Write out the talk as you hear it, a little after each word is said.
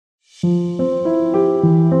Wilhelm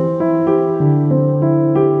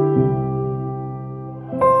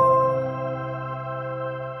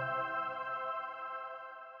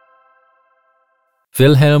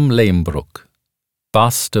Lehmbruck,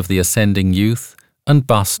 Bust of the Ascending Youth and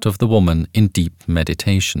Bust of the Woman in Deep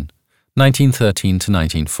Meditation, 1913 to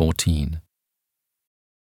 1914.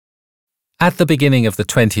 At the beginning of the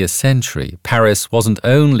 20th century, Paris wasn't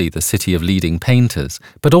only the city of leading painters,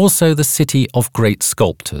 but also the city of great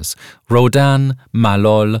sculptors, Rodin,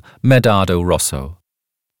 Malol, Medardo Rosso.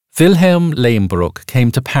 Wilhelm Lehmbruck came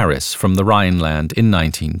to Paris from the Rhineland in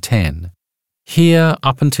 1910. Here,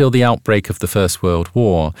 up until the outbreak of the First World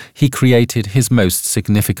War, he created his most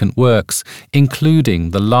significant works, including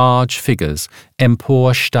the large figures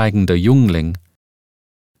Emporsteigender Jüngling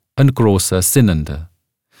and Großer Sinnender.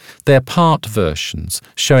 They're part versions,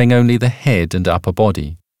 showing only the head and upper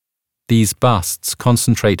body. These busts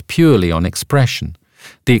concentrate purely on expression.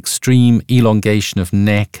 The extreme elongation of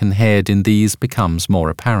neck and head in these becomes more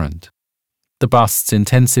apparent. The busts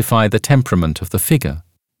intensify the temperament of the figure.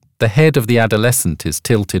 The head of the adolescent is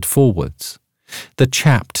tilted forwards. The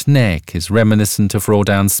chapped neck is reminiscent of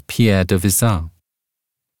Rodin's Pierre de Visage.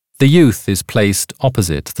 The youth is placed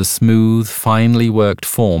opposite the smooth, finely worked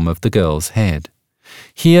form of the girl's head.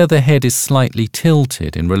 Here the head is slightly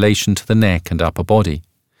tilted in relation to the neck and upper body.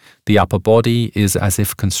 The upper body is as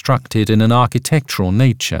if constructed in an architectural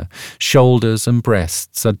nature. Shoulders and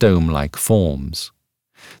breasts are dome-like forms.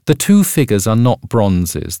 The two figures are not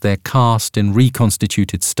bronzes, they're cast in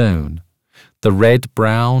reconstituted stone. The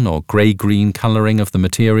red-brown or grey-green colouring of the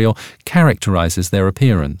material characterises their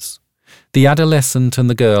appearance. The adolescent and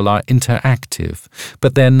the girl are interactive,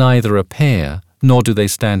 but they're neither a pair, nor do they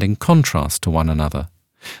stand in contrast to one another.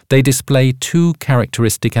 They display two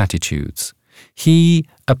characteristic attitudes. He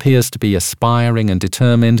appears to be aspiring and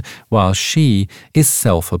determined, while she is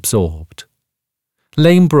self-absorbed.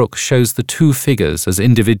 Lehmbruck shows the two figures as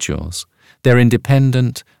individuals. They're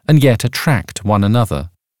independent and yet attract one another.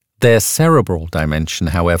 Their cerebral dimension,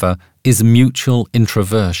 however, is mutual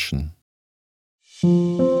introversion.